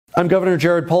I'm Governor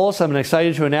Jared Polis. I'm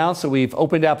excited to announce that we've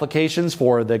opened applications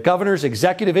for the Governor's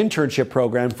Executive Internship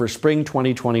Program for spring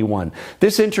 2021.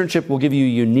 This internship will give you a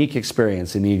unique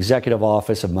experience in the executive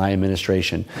office of my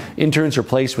administration. Interns are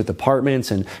placed with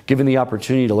departments and given the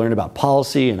opportunity to learn about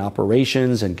policy and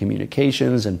operations and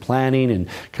communications and planning and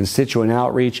constituent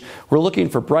outreach. We're looking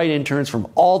for bright interns from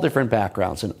all different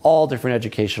backgrounds and all different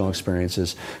educational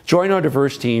experiences. Join our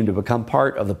diverse team to become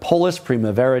part of the Polis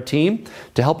Primavera team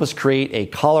to help us create a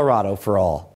Colorado for all.